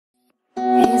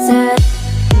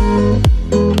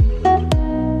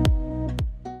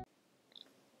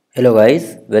Hello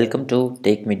guys, welcome to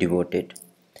Take Me Devoted.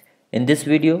 In this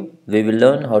video, we will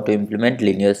learn how to implement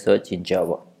linear search in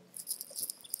Java.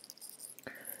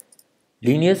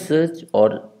 Linear search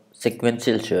or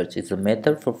sequential search is a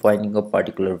method for finding a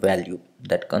particular value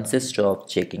that consists of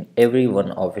checking every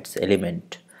one of its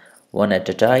elements one at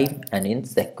a time and in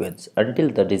sequence until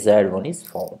the desired one is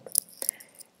found.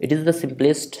 It is the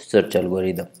simplest search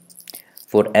algorithm.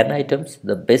 For n items,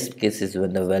 the best case is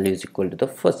when the value is equal to the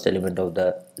first element of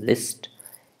the list,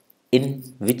 in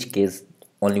which case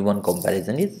only one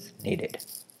comparison is needed.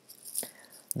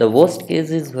 The worst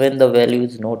case is when the value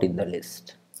is not in the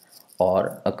list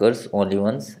or occurs only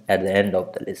once at the end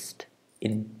of the list,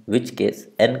 in which case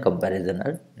n comparisons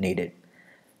are needed.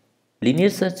 Linear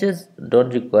searches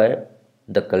don't require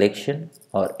the collection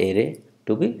or array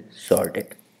to be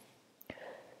sorted.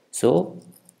 So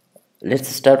let's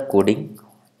start coding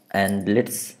and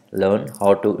let's learn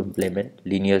how to implement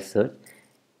linear search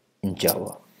in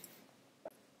Java.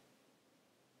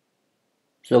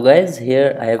 So guys,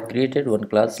 here I have created one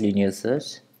class linear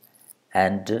search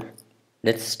and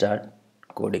let's start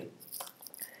coding.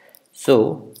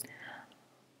 So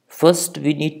first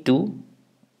we need to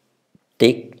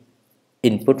take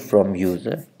input from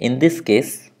user. In this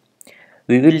case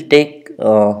we will take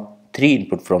three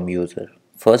input from user.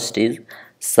 First is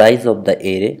size of the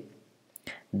array,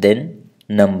 then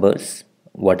numbers,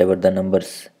 whatever the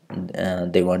numbers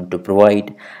they want to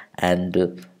provide,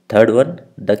 and third one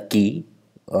the key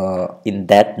in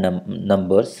that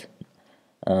numbers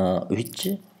which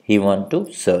he want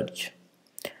to search.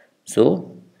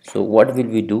 So what will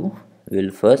we do? We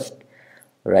will first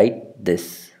write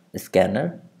this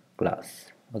scanner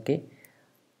class. Okay,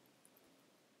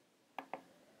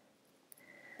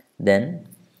 then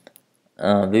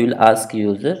we will ask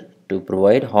user to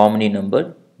provide how many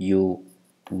number you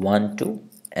want to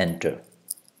enter.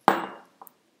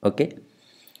 Okay,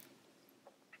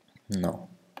 now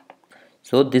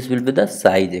so this will be the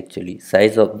size, actually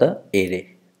size of the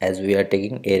array, as we are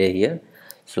taking array here.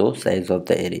 So size of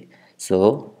the array.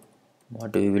 So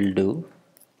what we will do,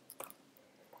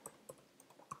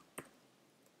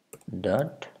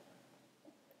 dot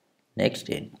next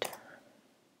int.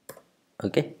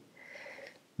 Okay,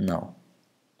 now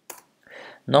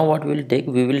what we'll take,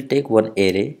 we will take one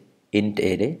array, int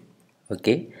array.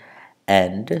 Okay,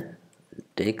 and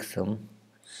take some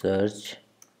search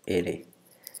array.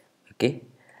 Okay,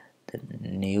 then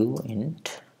new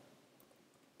int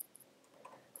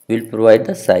will provide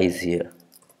the size here.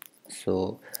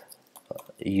 So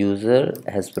user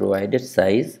has provided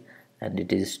size and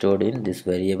it is stored in this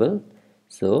variable.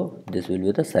 So this will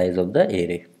be the size of the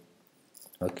array.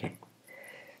 Okay,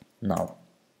 now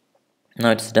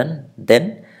it's done.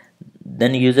 Then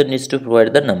user needs to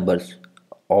provide the numbers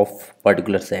of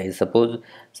particular size. Suppose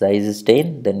size is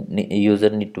 10, then user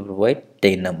need to provide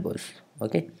 10 numbers.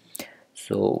 Okay,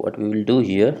 so what we will do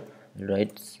here,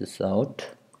 write this out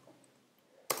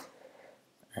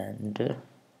and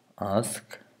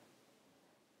ask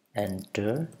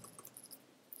enter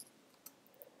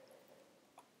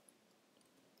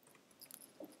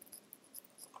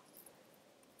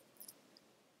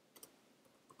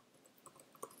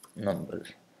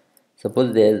numbers.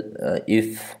 Suppose there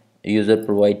if user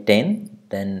provide 10,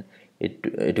 then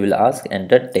it will ask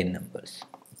enter 10 numbers.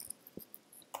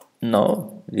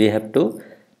 Now we have to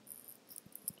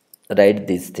write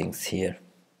these things here.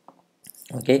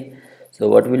 Okay, so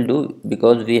what we'll do,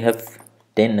 because we have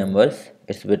 10 numbers,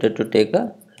 it's better to take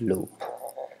a loop.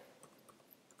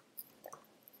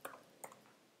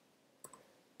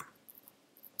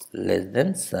 Less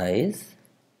than size.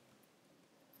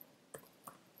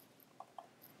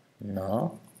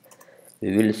 Now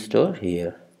we will store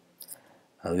here.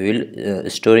 We will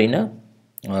store in a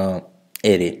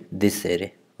array, this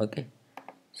array. Okay,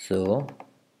 so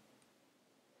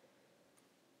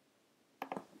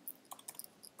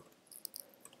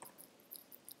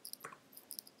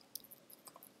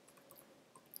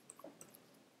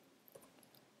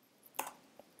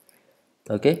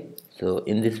okay, so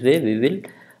in this way we will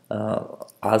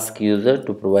ask user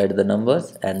to provide the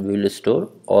numbers and we will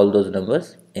store all those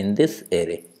numbers in this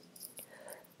array.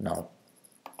 Now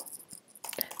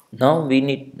we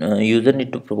need user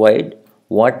need to provide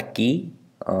what key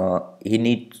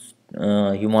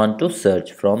he want to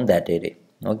search from that array.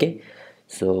 Okay,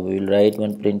 so we will write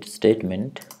one print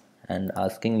statement and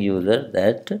asking user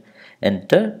that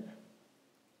enter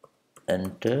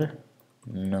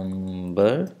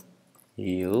number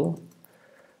you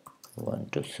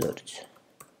want to search.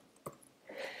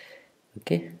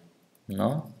 Okay,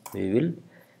 now we will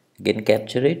again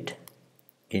capture it,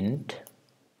 int,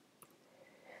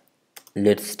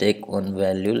 let's take one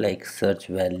value like search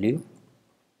value,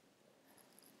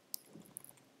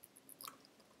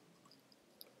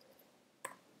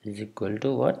 is equal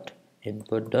to what,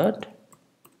 input dot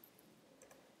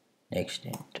next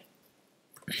int.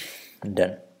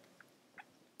 Done.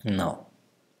 Now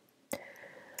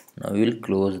we will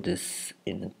close this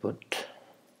input.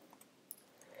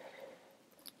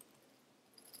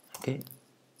 Okay,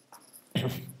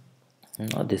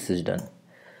 now this is done.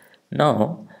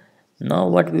 Now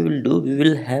what we will do, we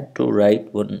will have to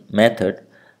write one method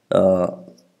uh,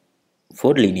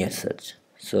 for linear search.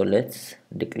 So let's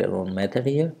declare one method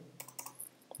here,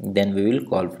 then we will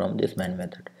call from this main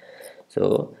method.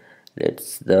 So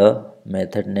let's, the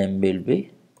method name will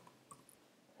be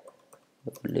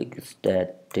public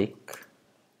static,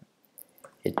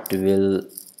 it will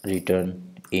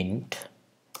return int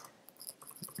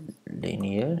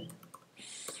linear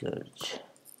search.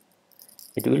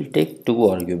 It will take two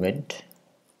arguments,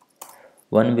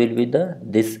 one will be the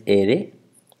this array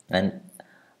and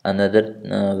another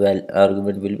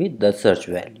argument will be the search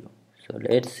value. So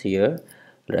let's here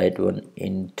write one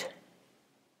int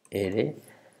array,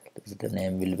 the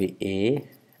name will be a,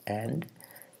 and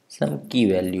some key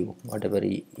value, whatever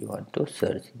you want to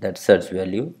search, that search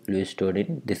value will be stored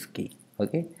in this key.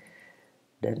 Okay,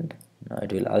 then now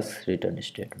it will ask return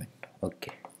statement.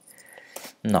 Okay,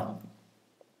 now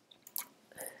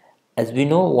as we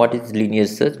know what is linear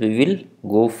search, we will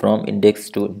go from index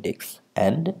to index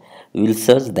and we will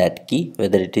search that key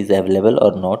whether it is available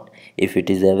or not. If it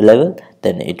is available,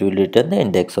 then it will return the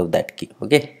index of that key.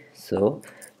 Okay, so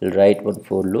we'll write one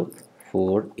for loop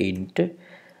for int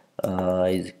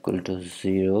is equal to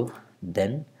 0,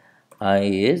 then I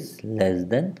is less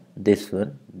than this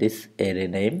one, this array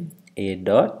name a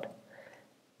dot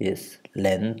is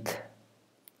length.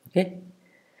 Okay,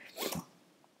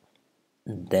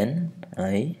 then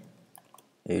I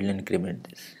will increment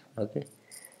this. Okay,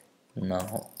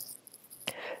 now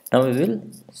we will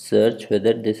search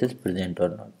whether this is present or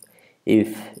not.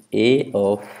 If a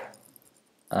of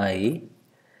I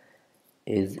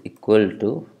is equal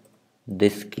to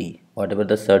this key, whatever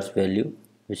the search value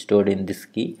is stored in this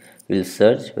key, we will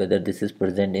search whether this is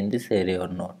present in this array or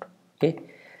not. Okay,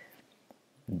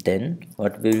 then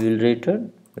what we will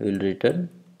return, we will return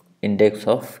index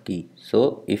of key.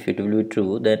 So if it will be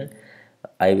true, then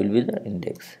I will be the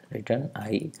index, return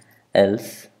I,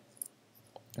 else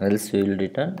we will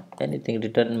return anything,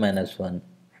 return -1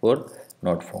 for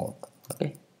not found.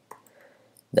 Okay,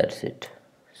 that's it.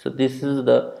 So this is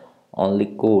the only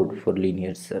code for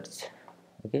linear search.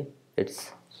 Okay,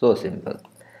 it's so simple.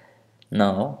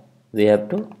 Now we have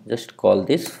to just call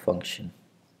this function.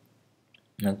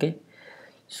 Okay,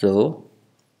 so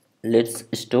let's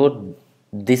store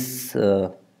this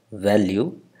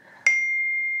value,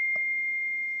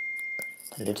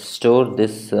 let's store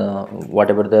this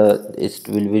whatever the is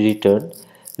will be returned,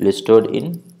 let's store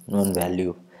in one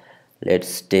value.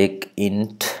 Let's take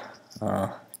int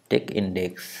take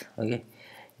index. Okay,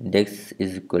 index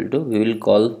is equal to, we will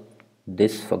call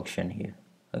this function here.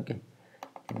 Okay,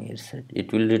 and here set,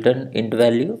 it will return int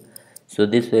value, so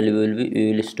this value will be,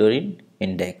 we will store in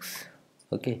index.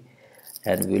 Okay,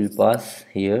 and we will pass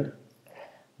here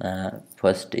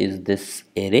first is this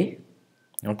array.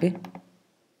 Okay,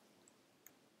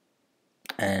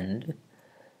 and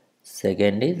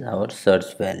second is our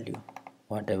search value,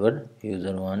 whatever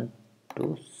user want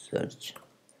to search.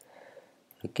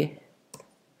 Okay,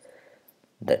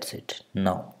 that's it.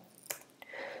 Now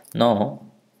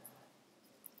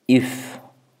if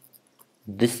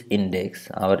this index,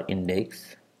 our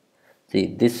index, see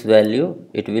this value,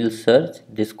 it will search,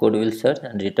 this code will search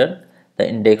and return the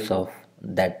index of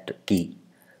that key.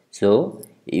 So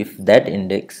if that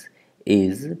index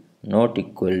is not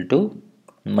equal to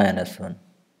 -1,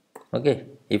 okay,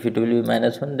 if it will be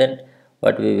 -1, then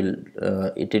what we will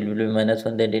it will be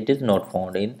 -1, then it is not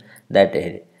found in that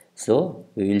array. So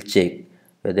we will check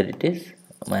whether it is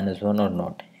 -1 or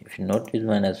not. If not is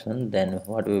 -1, then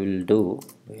what we will do,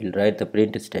 we will write the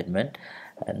print statement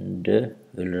and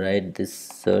we'll write this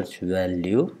search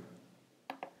value.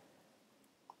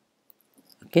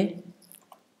 Okay,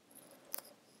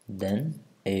 then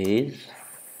is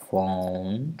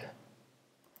found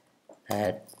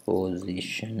at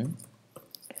position,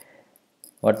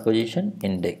 what position,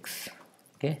 index.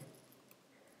 Okay,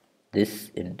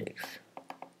 this index.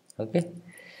 Okay,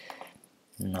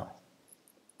 now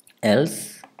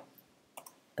else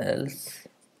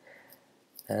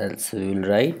we will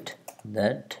write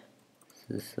that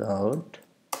this out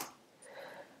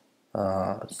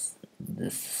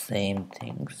the same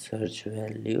thing, search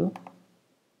value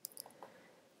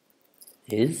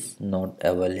is not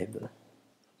available.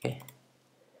 Okay,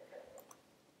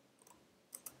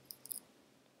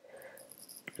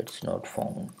 it's not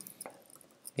found.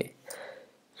 Okay,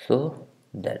 so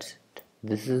that's it.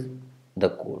 This is the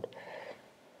code.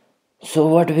 So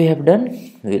what we have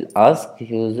done, we'll ask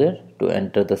user to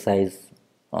enter the size,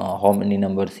 how many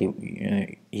numbers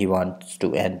he wants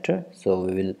to enter. So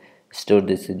we will store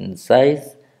this in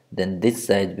size, then this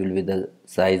size will be the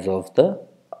size of the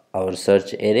our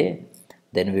search array.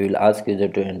 Then we will ask user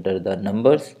to enter the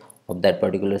numbers of that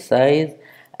particular size,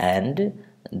 and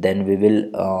then we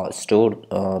will store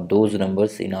those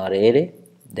numbers in our array.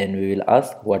 Then we will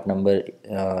ask what number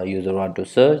user want to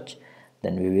search,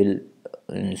 then we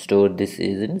will store this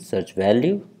is in search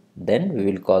value. Then we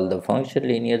will call the function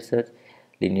linear search.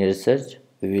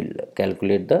 We will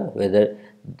calculate the whether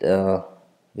the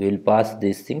we will pass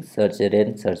these things, search array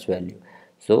and search value.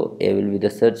 So a will be the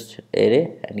search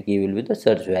array and key will be the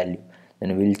search value.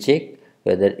 Then we will check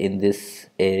whether in this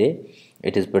array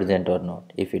it is present or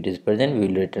not. If it is present, we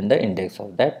will return the index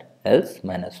of that, else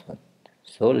 -1.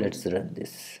 So let's run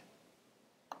this.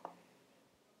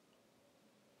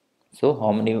 So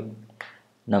how many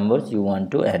numbers you want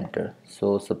to enter?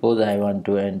 So suppose I want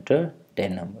to enter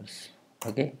 10 numbers.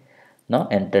 Okay, now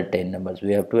enter 10 numbers.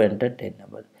 We have to enter 10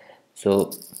 numbers.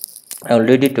 So I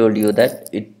already told you that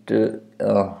it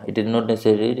is not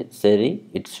necessary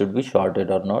it should be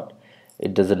shorted or not,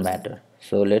 it doesn't matter.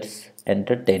 So let's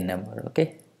enter 10 number.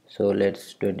 Okay, so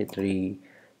let's 23,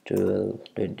 12,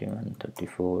 21,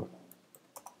 34.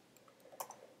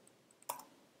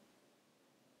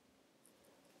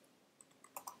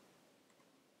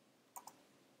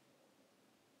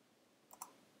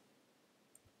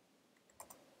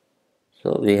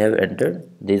 So we have entered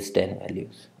these 10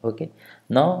 values. Okay,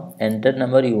 now enter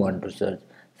number you want to search.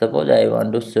 Suppose I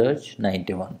want to search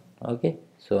 91. Okay,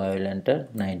 so I will enter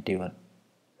 91.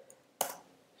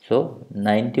 So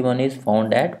 91 is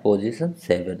found at position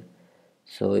 7.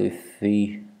 So if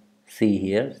we see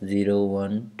here 0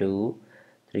 1 2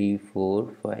 3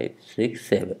 4 5 6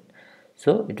 7,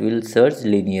 so it will search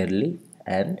linearly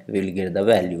and will get the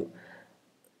value.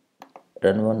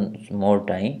 Run one more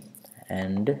time,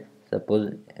 and suppose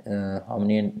how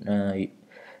many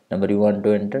number you want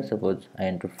to enter. Suppose I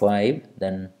enter 5,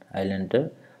 then I'll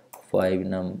enter 5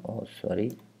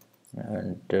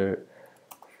 enter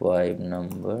 5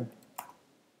 number.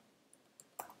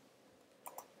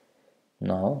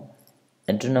 Now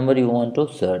enter number you want to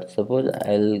search. Suppose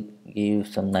I'll give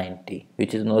some 90,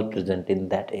 which is not present in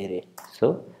that array.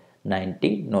 So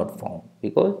 90 not found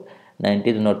because 90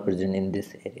 is not present in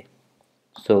this array.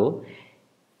 So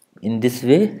in this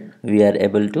way we are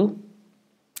able to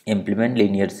implement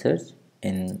linear search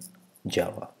in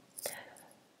Java.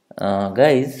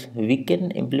 Guys, we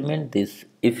can implement this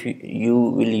if you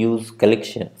will use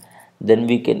collection. Then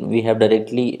we have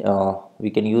directly we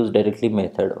can use directly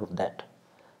method of that.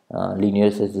 Linear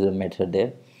search is a method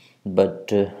there,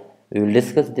 but we will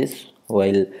discuss this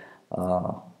while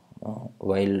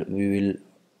we will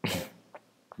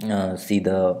see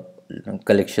the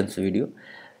collections video.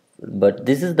 But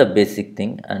this is the basic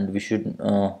thing, and we should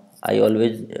I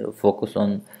always focus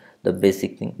on the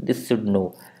basic thing. This should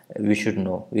know, we should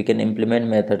know. We can implement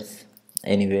methods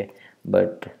anyway,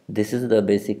 but this is the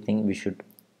basic thing we should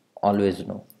always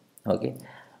know. Okay,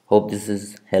 hope this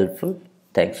is helpful.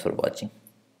 Thanks for watching.